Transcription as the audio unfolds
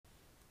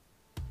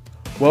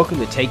Welcome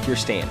to Take Your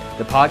Stand,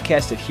 the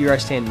podcast of Here I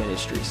Stand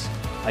Ministries.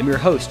 I'm your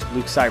host,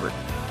 Luke Seibert.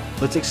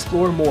 Let's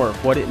explore more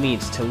of what it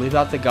means to live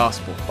out the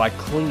gospel by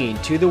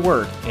clinging to the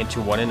Word and to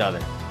one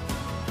another.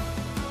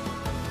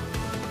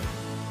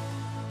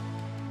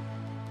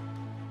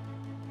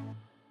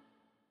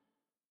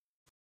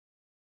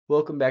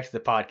 Welcome back to the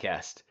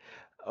podcast.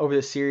 Over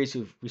this series,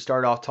 we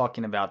started off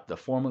talking about the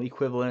formal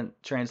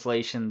equivalent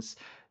translations.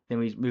 Then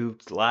we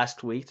moved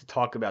last week to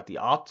talk about the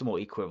optimal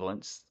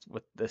equivalents.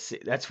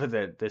 That's what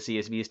the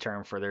CSB's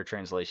term for their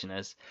translation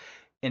is.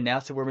 And now,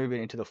 so we're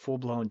moving into the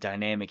full-blown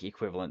dynamic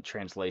equivalent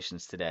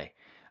translations today.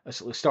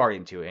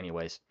 Starting to,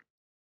 anyways.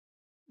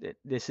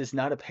 These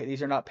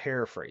are not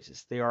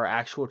paraphrases. They are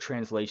actual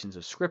translations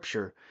of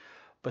Scripture,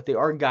 but they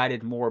are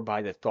guided more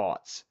by the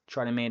thoughts.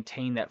 Trying to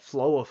maintain that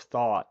flow of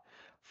thought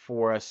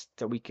for us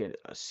that we could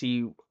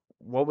see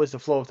what was the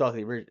flow of thought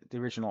the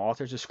original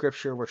authors of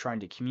Scripture were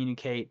trying to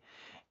communicate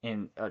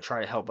and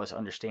try to help us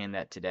understand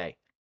that today.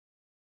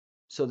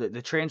 So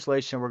the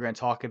translation we're going to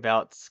talk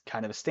about, it's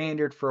kind of a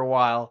standard for a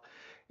while,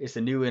 is the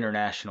New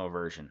International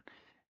Version.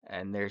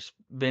 And there's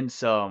been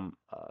some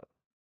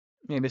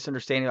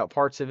misunderstanding about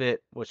parts of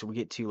it, which we'll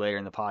get to later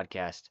in the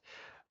podcast.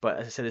 But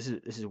as I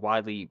said,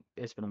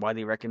 it's been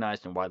widely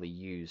recognized and widely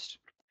used.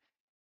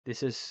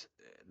 This is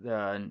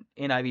the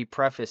NIV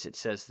preface. It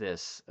says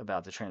this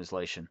about the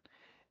translation.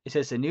 It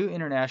says the New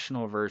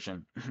International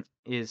Version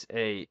is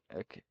a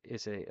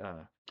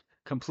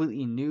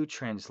completely new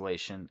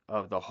translation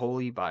of the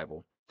Holy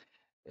Bible,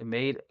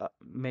 made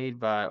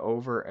by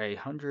over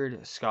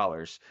 100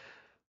 scholars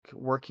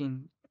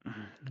working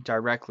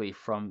directly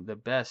from the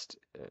best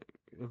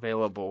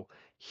available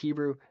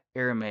Hebrew,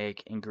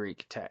 Aramaic, and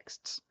Greek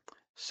texts.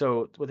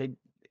 So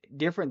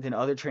different than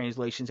other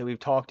translations that we've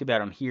talked about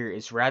on here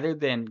is rather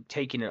than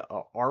taking an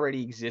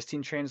already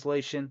existing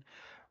translation,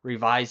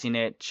 revising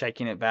it,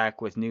 checking it back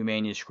with new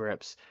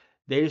manuscripts,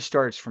 they just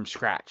started from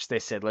scratch. They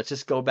said, let's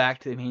just go back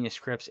to the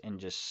manuscripts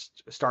and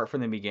just start from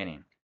the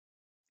beginning.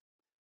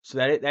 So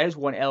that is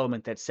one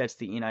element that sets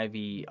the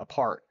NIV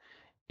apart,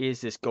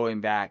 is this going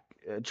back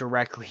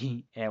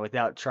directly and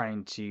without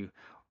trying to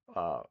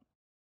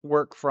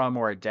work from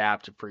or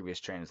adapt a previous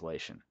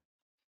translation.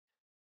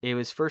 It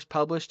was first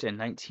published in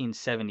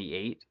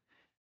 1978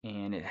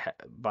 and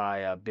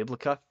by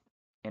Biblica,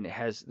 and it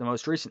has the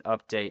most recent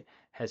update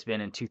has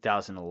been in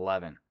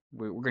 2011.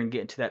 We're going to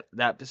get into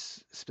that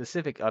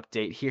specific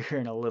update here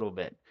in a little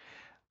bit,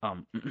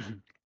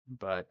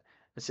 but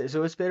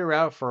so it's been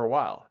around for a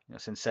while,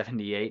 since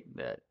 '78.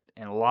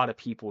 And a lot of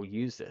people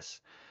use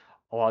this.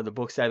 A lot of the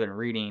books I've been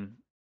reading,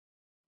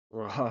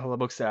 or a lot of the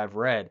books that I've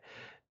read,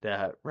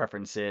 that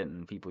reference it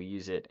and people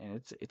use it,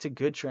 and it's a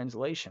good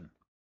translation.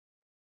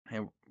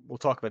 And we'll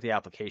talk about the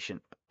application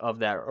of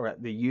that or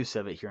the use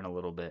of it here in a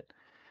little bit.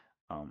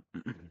 Um,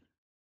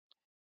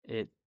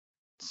 it's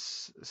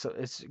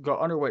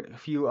underwent a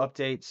few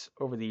updates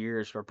over the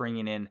years for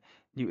bringing in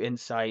new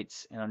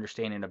insights and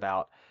understanding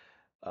about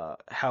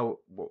how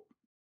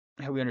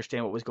we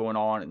understand what was going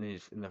on in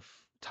the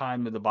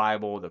time of the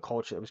Bible, the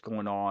culture that was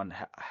going on,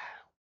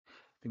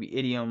 maybe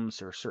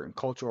idioms or certain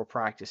cultural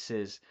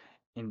practices,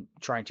 and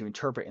trying to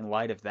interpret in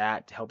light of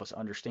that to help us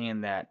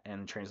understand that in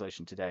the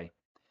translation today.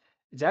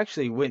 It's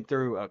actually went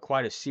through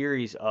quite a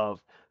series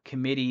of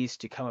committees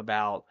to come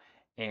about,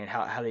 and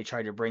how they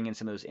tried to bring in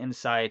some of those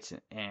insights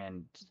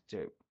and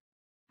to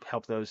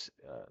help those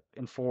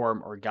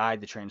inform or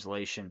guide the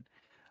translation.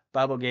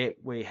 Bible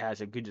Gateway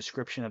has a good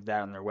description of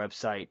that on their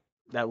website.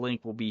 That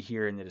link will be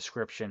here in the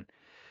description.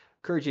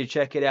 Encourage you to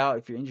check it out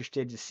if you're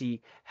interested to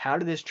see how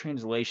did this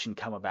translation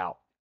come about.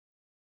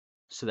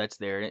 So that's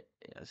there. As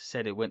I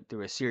said, it went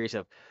through a series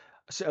of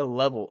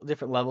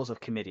different levels of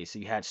committees. So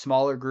you had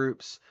smaller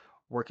groups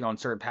working on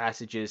certain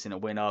passages, and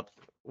it went up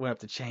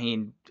the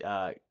chain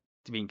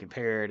to being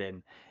compared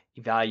and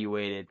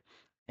evaluated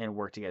and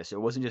worked together. So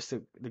it wasn't just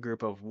the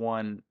group of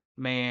one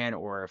man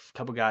or a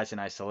couple guys in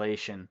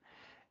isolation.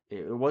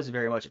 It was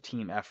very much a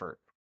team effort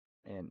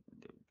and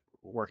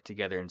work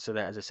together. And so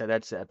that, as I said,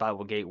 that's at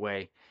Bible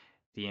Gateway.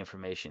 The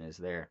information is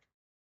there.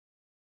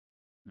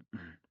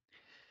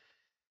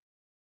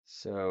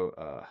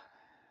 So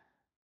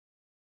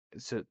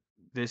so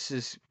this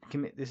has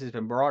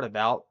been brought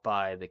about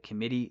by the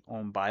Committee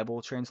on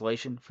Bible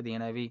Translation for the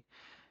NIV,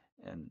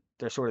 and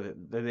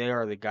they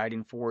are the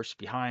guiding force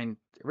behind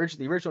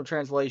the original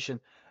translation,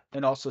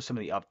 and also some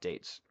of the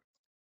updates.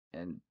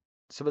 And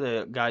some of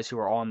the guys who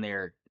are on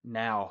there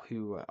now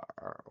who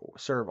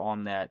serve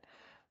on the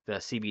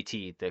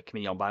CBT, the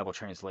Committee on Bible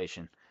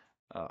Translation,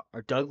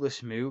 are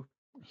Douglas Moo.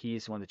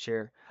 He's one of the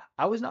chair.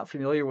 I was not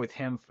familiar with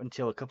him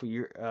until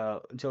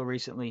until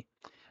recently.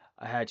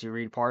 I had to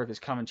read part of his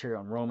commentary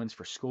on Romans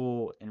for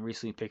school, and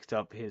recently picked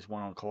up his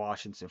one on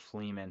Colossians and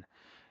Philemon,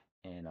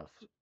 and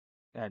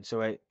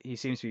so he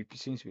seems to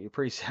be a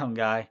pretty sound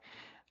guy.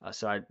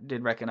 So I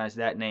did recognize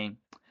that name,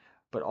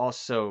 but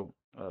also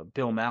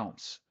Bill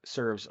Mounts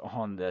serves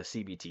on the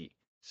CBT,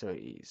 so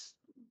he's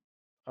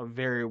a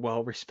very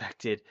well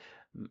respected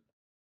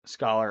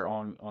scholar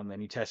on the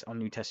New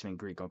Testament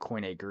Greek, on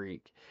Koine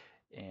Greek,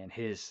 and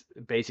his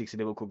Basics of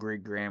Biblical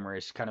Greek Grammar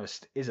is kind of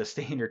is a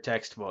standard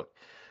textbook.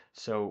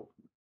 So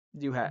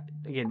you have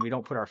again, we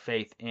don't put our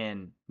faith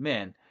in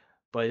men,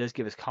 but it does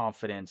give us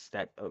confidence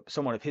that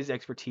someone of his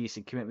expertise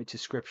and commitment to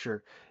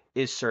Scripture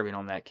is serving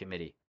on that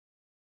committee.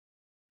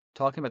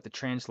 Talking about the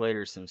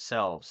translators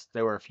themselves,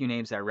 there were a few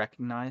names that I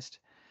recognized.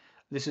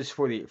 This is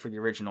for the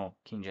original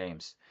King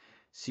James.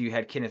 So you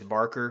had Kenneth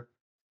Barker,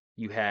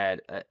 you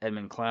had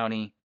Edmund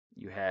Clowney,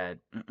 you had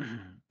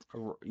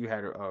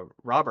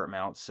Robert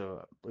Mounce,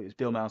 so it was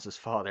Bill Mounce's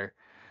father.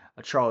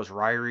 Charles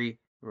Ryrie,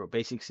 who wrote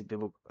Basics of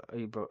Biblical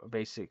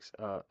Basics.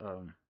 I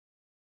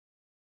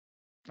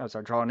was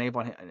drawing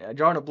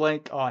a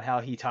blank on how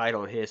he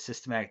titled his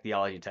systematic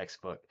theology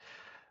textbook,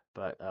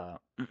 but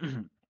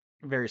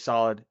very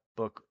solid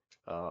book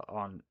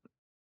on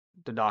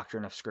the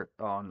doctrine of script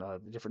on the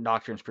different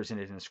doctrines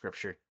presented in the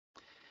Scripture.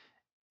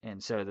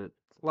 And so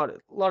a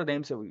lot of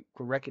names that we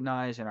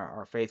recognize and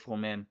are faithful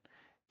men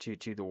to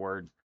the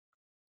word.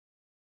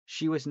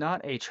 She was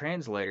not a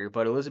translator,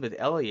 but Elizabeth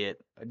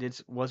Elliot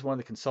was one of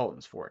the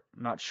consultants for it.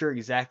 I'm not sure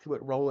exactly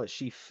what role that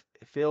she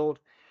filled,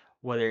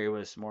 whether it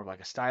was more of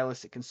like a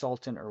stylistic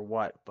consultant or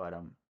what, but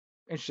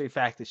interesting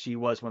fact that she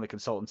was one of the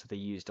consultants that they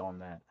used on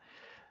that.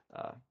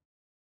 Uh,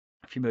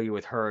 Familiar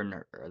with her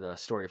and the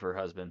story of her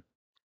husband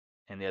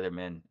and the other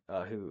men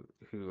who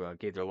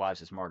gave their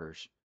lives as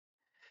martyrs.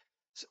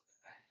 So,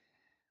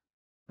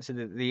 so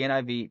the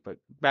NIV, but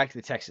back to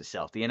the text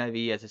itself. The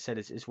NIV, as I said,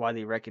 is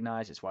widely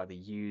recognized. It's widely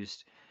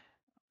used.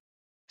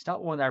 It's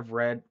not one I've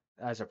read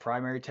as a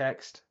primary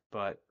text,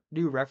 but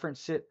do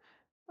reference it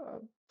uh,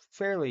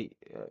 fairly.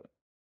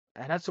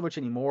 Not so much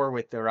anymore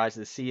with the rise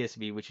of the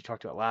CSB, which you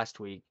talked about last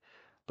week,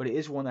 but it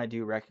is one I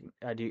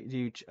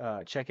do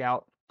check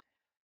out,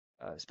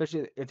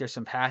 especially if there's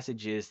some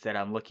passages that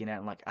I'm looking at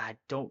and like I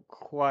don't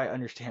quite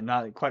understand,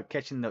 not quite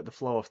catching the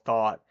flow of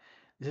thought.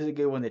 This is a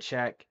good one to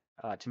check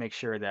to make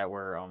sure that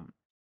we're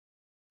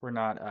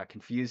not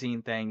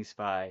confusing things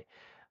by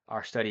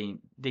our studying,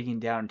 digging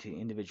down into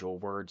individual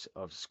words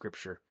of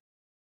Scripture,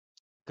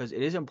 because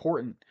it is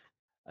important,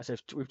 as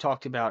we've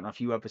talked about in a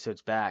few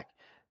episodes back,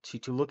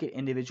 to look at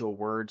individual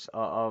words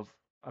of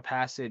a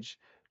passage,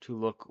 to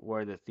look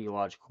where the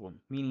theological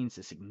meanings,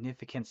 the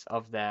significance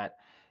of that,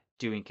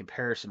 doing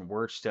comparison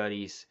word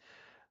studies.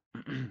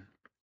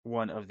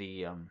 one of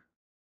the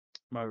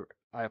my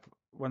I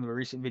One of the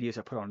recent videos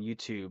I put on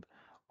YouTube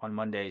on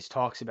Mondays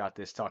talks about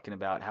this, talking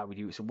about how we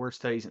do some word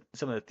studies and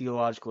some of the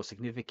theological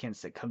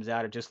significance that comes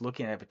out of just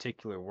looking at a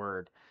particular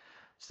word.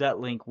 So that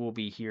link will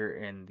be here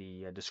in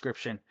the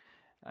description.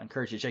 I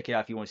encourage you to check it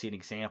out if you want to see an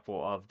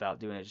example of about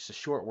doing it, just a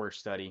short word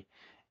study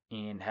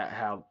and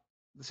how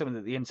some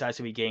of the insights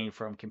that we gain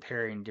from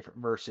comparing different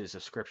verses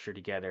of scripture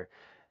together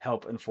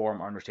help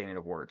inform our understanding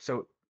of words.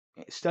 So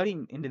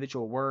studying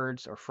individual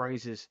words or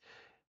phrases,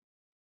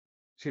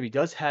 excuse me,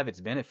 does have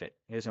its benefit.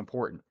 It is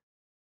important.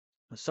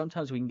 But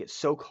sometimes we can get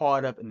so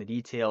caught up in the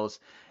details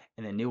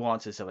and the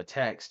nuances of a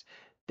text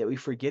that we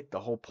forget the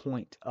whole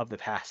point of the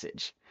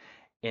passage.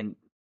 And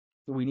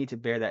we need to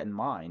bear that in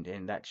mind,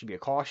 and that should be a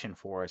caution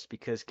for us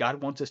because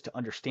God wants us to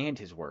understand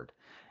His Word.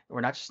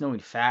 We're not just knowing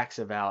facts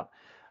about,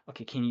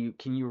 okay, can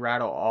you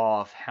rattle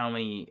off how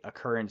many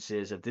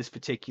occurrences of this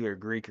particular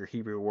Greek or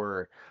Hebrew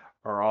word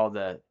or all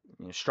the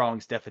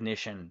Strong's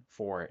definition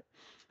for it,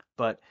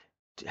 but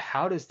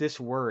how does this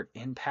word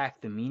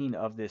impact the meaning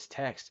of this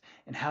text,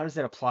 and how does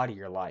that apply to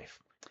your life?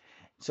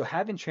 So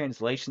having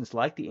translations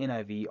like the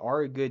NIV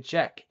are a good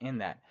check in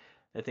that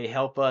they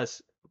help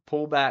us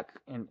pull back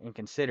and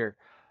consider,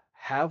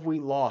 have we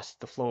lost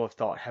the flow of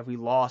thought? Have we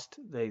lost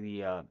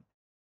the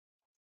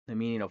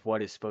meaning of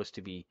what is supposed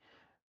to be,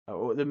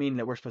 or the meaning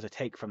that we're supposed to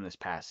take from this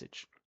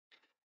passage?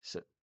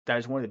 So that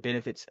is one of the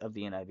benefits of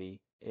the NIV.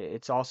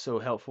 It's also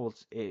helpful.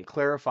 It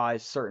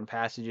clarifies certain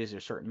passages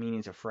or certain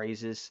meanings of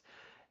phrases.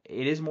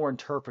 It is more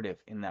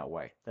interpretive in that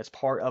way. That's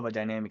part of a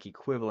dynamic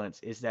equivalence,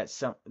 is that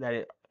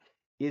it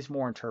is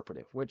more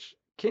interpretive, which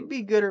can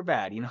be good or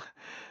bad.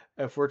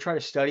 If we're trying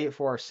to study it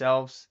for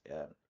ourselves,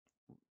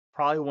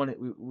 probably want it.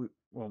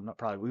 Well, not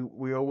probably.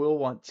 We will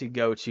want to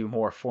go to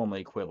more formal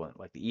equivalent,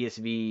 like the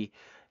ESV,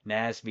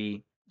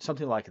 NASB,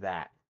 something like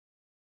that.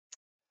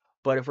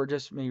 But if we're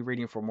just maybe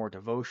reading for more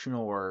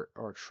devotional or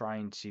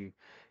trying to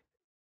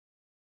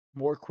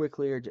more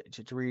quickly or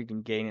to read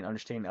and gain an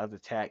understanding of the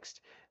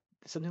text,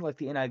 something like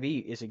the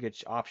NIV is a good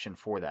option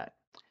for that.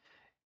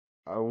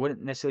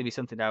 Wouldn't necessarily be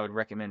something I would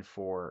recommend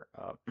for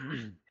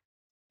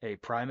a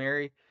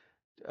primary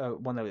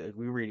one that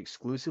we read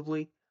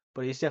exclusively,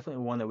 but it's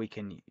definitely one that we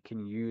can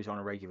use on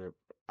a regular.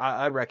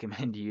 I'd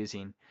recommend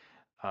using,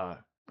 uh,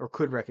 or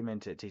could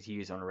recommend to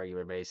use on a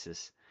regular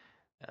basis.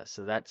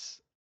 So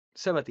that's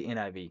so about the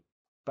NIV.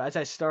 But as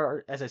I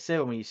said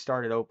when we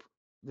started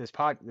this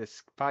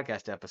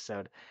podcast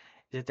episode,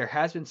 is that there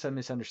has been some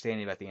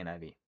misunderstanding about the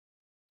NIV.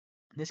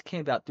 This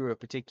came about through a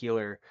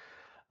particular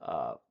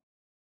uh,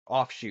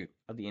 offshoot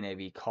of the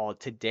NIV called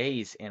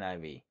Today's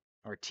NIV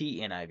or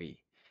TNIV.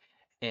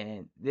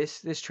 And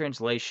this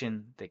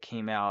translation that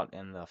came out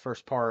in the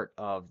first part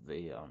of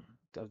the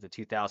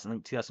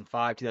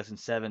 2005,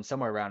 2007,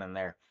 somewhere around in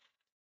there,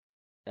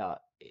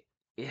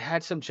 It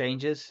had some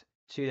changes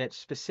to that.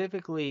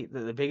 Specifically,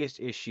 the biggest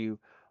issue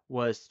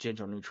was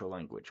gender neutral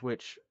language,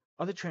 which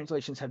other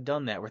translations have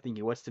done that. We're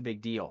thinking, what's the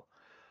big deal?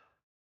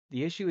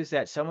 The issue is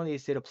that some of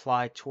these did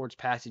apply towards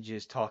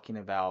passages talking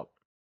about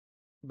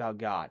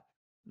God.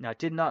 Now,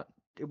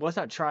 it was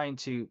not trying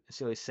to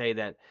necessarily say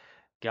that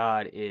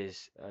God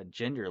is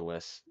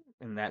genderless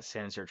in that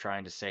sense, or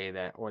trying to say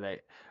that, or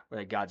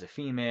that God's a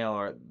female,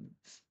 or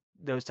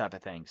those type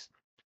of things.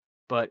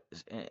 But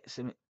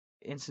some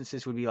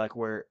instances would be like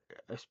where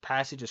a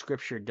passage of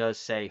scripture does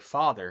say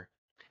father,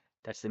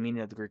 that's the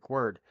meaning of the Greek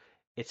word,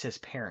 it says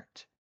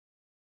parent.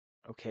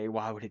 Okay,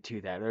 why would it do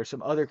that? There are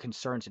some other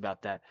concerns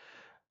about that.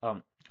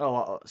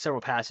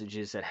 Several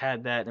passages that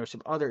had that. There were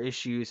some other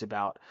issues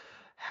about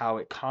how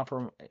it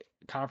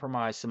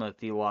compromised some of the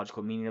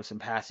theological meaning of some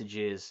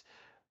passages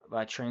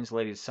by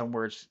translating some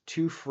words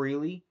too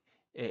freely.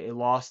 It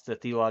lost the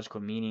theological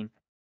meaning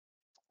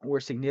or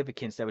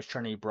significance that was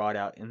trying to be brought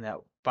out in that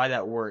by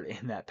that word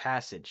in that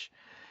passage.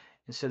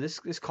 And so this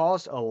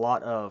caused a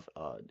lot of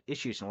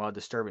issues and a lot of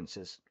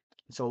disturbances.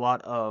 And so a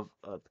lot of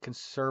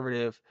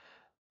conservative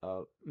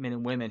men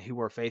and women who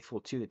were faithful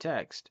to the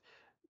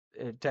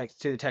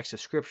to the text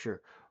of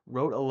Scripture,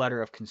 wrote a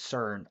letter of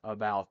concern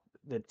about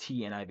the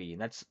TNIV,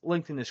 and that's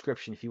linked in the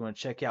description if you want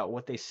to check out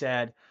what they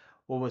said,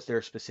 what was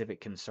their specific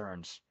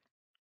concerns.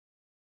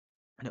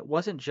 And it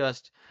wasn't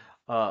just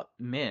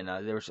men.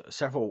 There was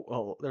several.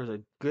 Well, there was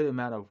a good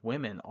amount of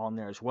women on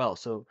there as well.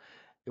 So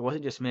it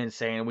wasn't just men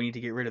saying we need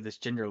to get rid of this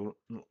gender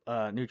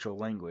neutral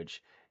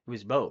language. It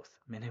was both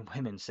men and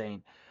women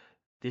saying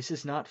this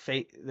is not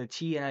the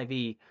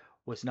TNIV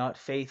was not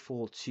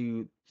faithful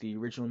to the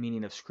original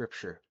meaning of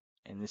Scripture,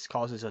 and this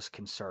causes us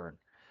concern.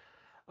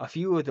 A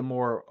few of the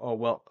more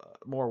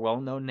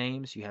well-known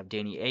names, you have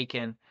Danny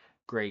Aiken,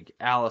 Greg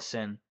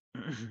Allison,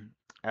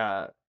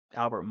 uh,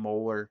 Albert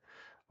Moeller,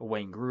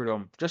 Wayne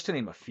Grudem, just to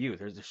name a few.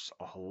 There's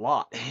a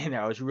lot, and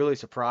I was really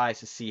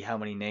surprised to see how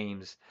many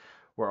names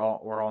were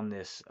on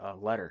this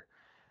letter.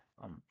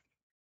 Um,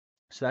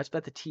 so that's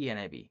about the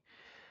TNIV.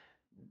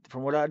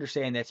 From what I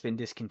understand, that's been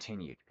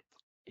discontinued.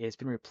 It's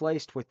been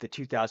replaced with the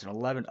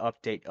 2011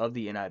 update of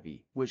the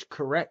NIV, which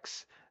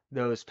corrects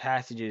those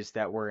passages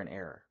that were in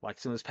error. Like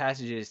some of those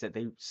passages that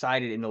they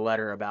cited in the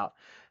letter about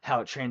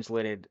how it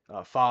translated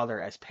father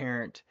as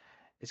parent,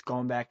 it's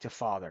going back to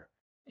father.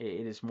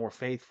 It is more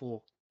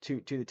faithful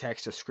to the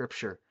text of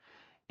Scripture.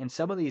 And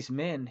some of these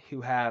men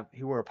who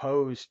were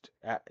opposed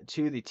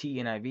to the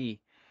TNIV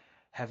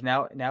have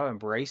now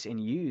embraced and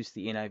used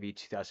the NIV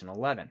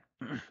 2011.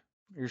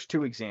 Here's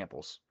two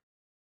examples.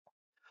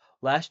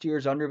 Last year,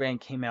 Zondervan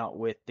came out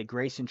with the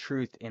Grace and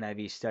Truth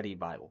NIV Study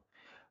Bible,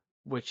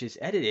 which is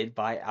edited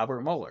by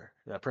Albert Mohler,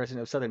 the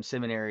president of Southern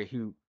Seminary,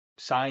 who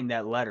signed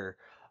that letter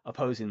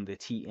opposing the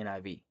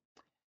TNIV.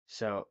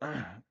 So,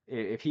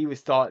 if he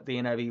was thought the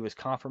NIV was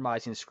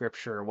compromising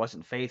Scripture or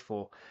wasn't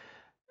faithful,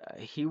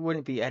 he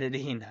wouldn't be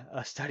editing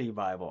a study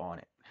Bible on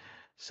it.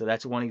 So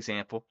that's one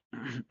example.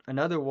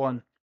 Another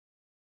one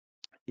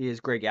is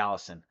Greg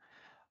Allison.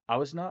 I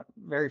was not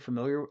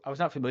familiar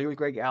with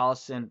Greg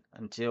Allison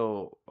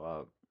until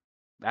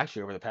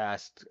actually over the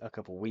past a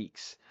couple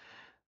weeks.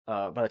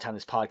 By the time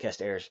this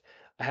podcast airs,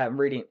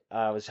 I'm reading.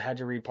 Had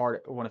to read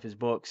part of one of his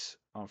books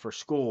for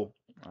school.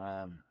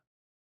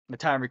 The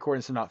time I'm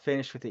recording, so I'm not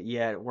finished with it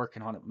yet.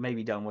 Working on it,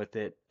 maybe done with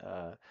it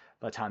by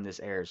the time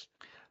this airs.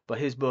 But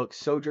his book,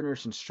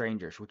 Sojourners and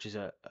Strangers, which is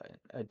a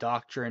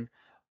doctrine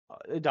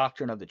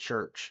of the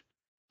church.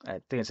 I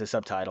think it's a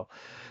subtitle.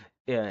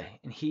 Yeah,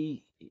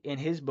 and in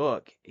his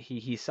book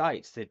he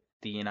cites that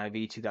the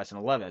NIV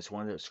 2011 is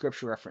one of the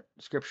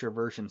scripture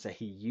versions that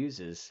he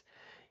uses.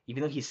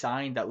 Even though he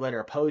signed that letter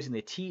opposing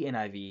the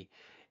TNIV,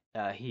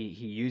 he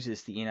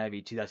uses the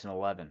NIV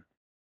 2011.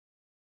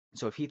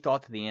 So if he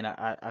thought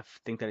that I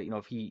think that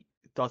if he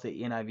thought that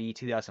NIV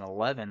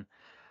 2011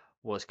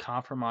 was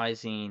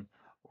compromising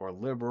or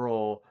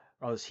liberal,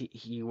 or else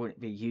he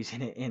wouldn't be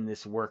using it in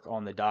this work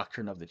on the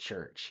doctrine of the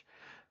church.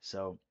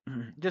 So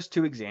just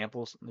two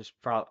examples.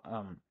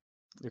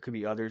 There could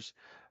be others,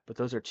 but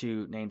those are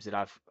two names that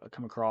I've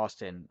come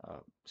across, and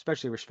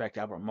especially respect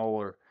Albert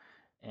Mohler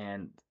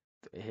and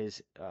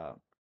his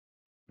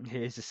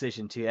his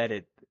decision to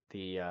edit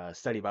the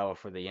study Bible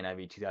for the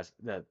NIV 2000,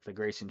 the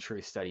Grace and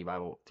Truth Study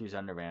Bible through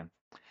Zondervan.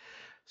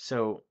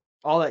 So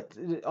all that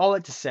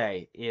to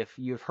say, if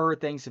you've heard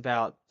things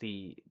about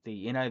the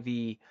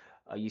NIV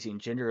using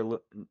gender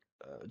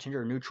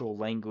neutral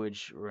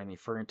language or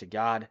referring to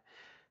God,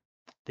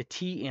 the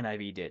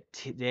TNIV did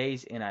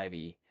today's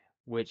NIV,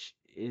 which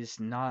is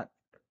not,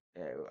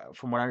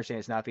 from what I understand,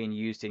 it's not being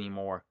used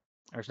anymore,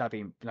 or it's not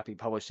being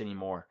published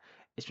anymore.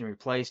 It's been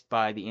replaced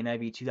by the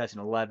NIV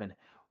 2011,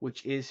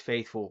 which is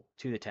faithful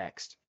to the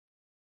text.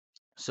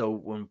 So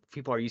when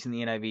people are using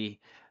the NIV,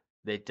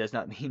 that does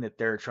not mean that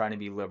they're trying to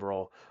be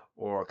liberal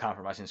or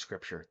compromising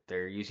scripture.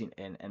 They're using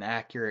an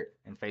accurate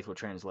and faithful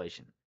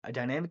translation. A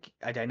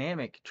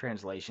dynamic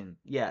translation,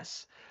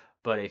 yes,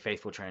 but a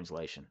faithful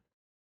translation.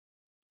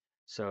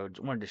 So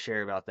wanted to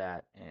share about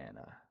that. And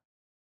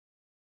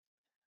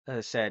as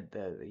I said,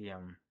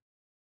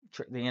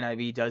 the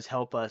NIV does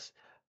help us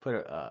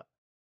put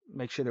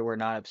make sure that we're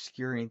not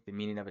obscuring the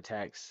meaning of a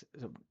text.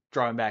 So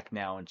drawing back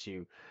now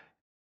into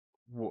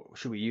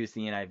should we use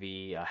the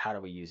NIV? How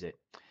do we use it?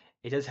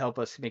 It does help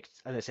us make,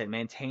 as I said,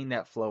 maintain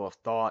that flow of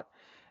thought.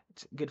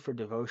 It's good for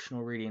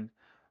devotional reading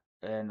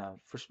and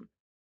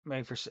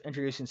maybe for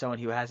introducing someone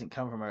who hasn't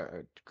come from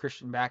a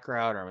Christian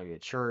background or maybe a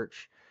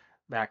church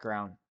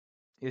background.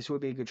 This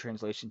would be a good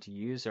translation to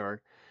use,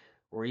 or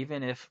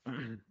even if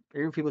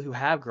even people who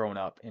have grown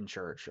up in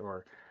church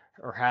or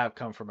have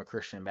come from a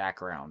Christian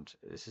background,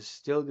 this is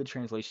still a good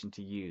translation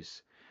to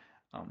use.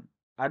 Um,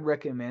 I'd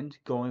recommend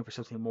going for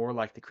something more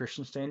like the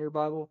Christian Standard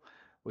Bible,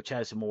 which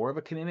has more of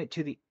a commitment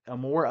to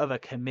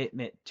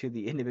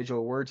the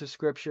individual words of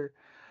Scripture,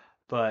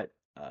 but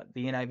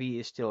the NIV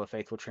is still a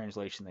faithful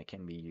translation that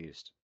can be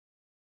used.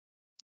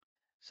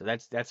 So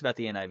that's about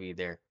the NIV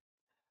there.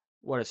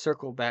 Want to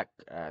circle back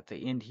at the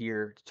end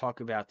here to talk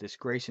about this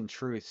Grace and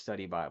Truth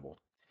Study Bible.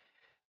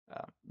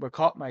 What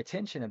caught my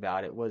attention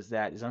about it was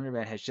that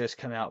Zondervan has just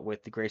come out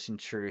with the Grace and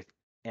Truth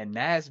and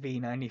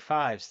NASB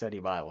 95 Study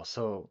Bible.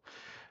 So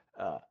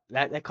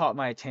that caught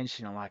my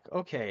attention. I'm like,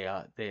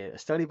 okay, the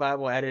study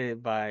Bible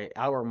edited by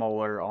Albert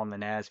Mohler on the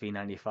NASB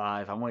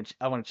 95. I want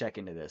to check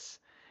into this,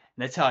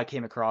 and that's how I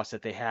came across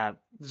that they have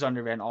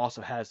Zondervan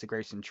also has the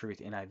Grace and Truth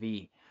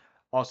NIV,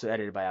 also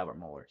edited by Albert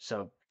Mohler.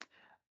 So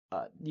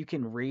you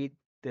can read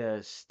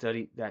that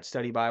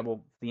study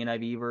Bible, the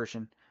NIV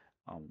version,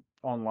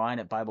 online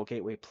at Bible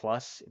Gateway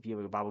Plus if you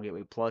have a Bible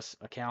Gateway Plus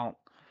account.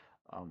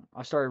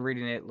 I started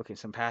reading it, looking at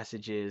some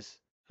passages,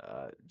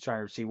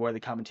 trying to see what are the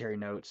commentary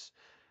notes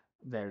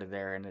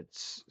there, and it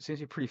seems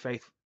to be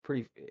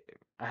pretty.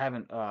 I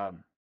haven't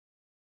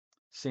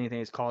seen anything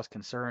that's caused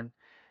concern.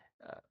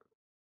 Uh,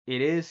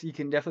 it is. You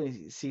can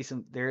definitely see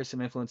there is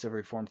some influence of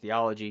Reformed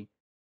theology.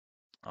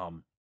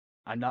 I'm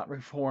not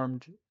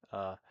Reformed,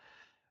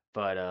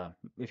 but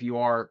if you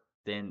are,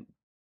 then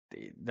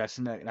that's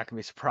not going to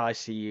be a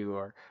surprise to you,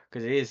 or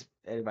because it is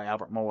edited by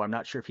Albert Mohler. I'm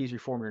not sure if he's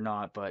Reformed or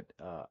not, but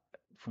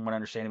from what I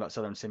understand about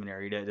Southern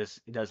Seminary, it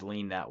does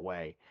lean that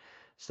way.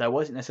 So that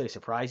wasn't necessarily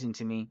surprising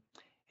to me,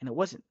 and it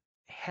wasn't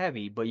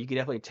heavy, but you could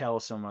definitely tell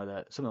some of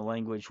the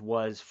language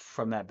was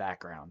from that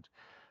background.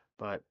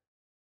 But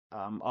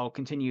I'll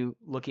continue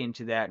looking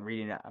into that and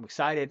reading it. I'm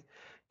excited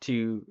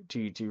to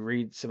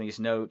read some of these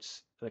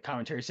notes, the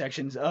commentary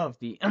sections of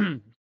the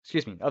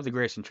excuse me, of the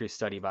Grace and Truth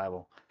Study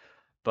Bible.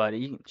 But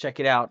you can check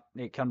it out.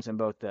 It comes in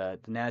both the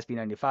NASB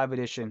 95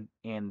 edition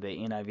and the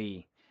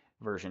NIV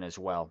version as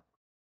well.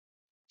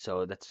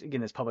 So that's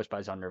published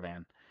by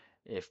Zondervan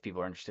if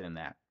people are interested in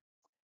that.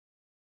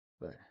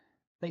 But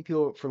thank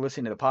you for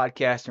listening to the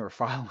podcast and for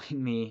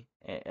following me,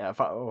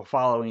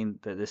 following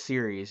the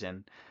series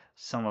and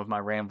some of my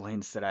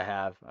ramblings that I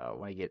have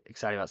when I get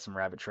excited about some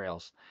rabbit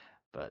trails.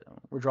 But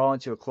we're drawing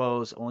to a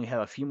close. Only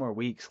have a few more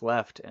weeks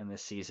left in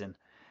this season.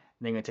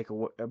 Then going to take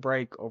a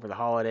break over the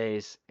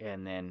holidays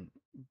and then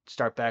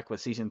start back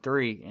with season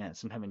 3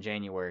 sometime in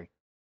January.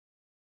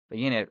 But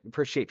again, I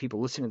appreciate people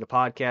listening to the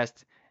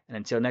podcast. And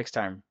until next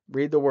time,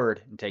 read the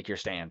word and take your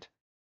stand.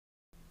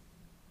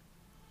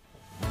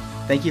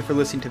 Thank you for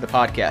listening to the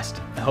podcast.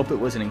 I hope it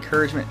was an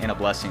encouragement and a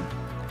blessing.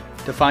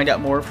 To find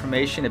out more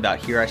information about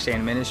Here I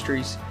Stand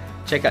Ministries,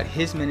 check out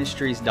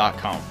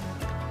hisministries.com.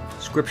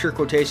 Scripture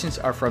quotations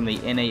are from the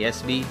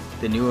NASB,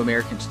 the New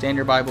American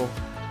Standard Bible,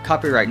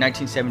 copyright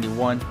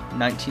 1971,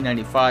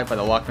 1995 by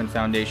the Lockman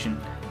Foundation,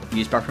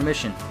 used by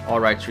permission, all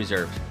rights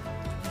reserved.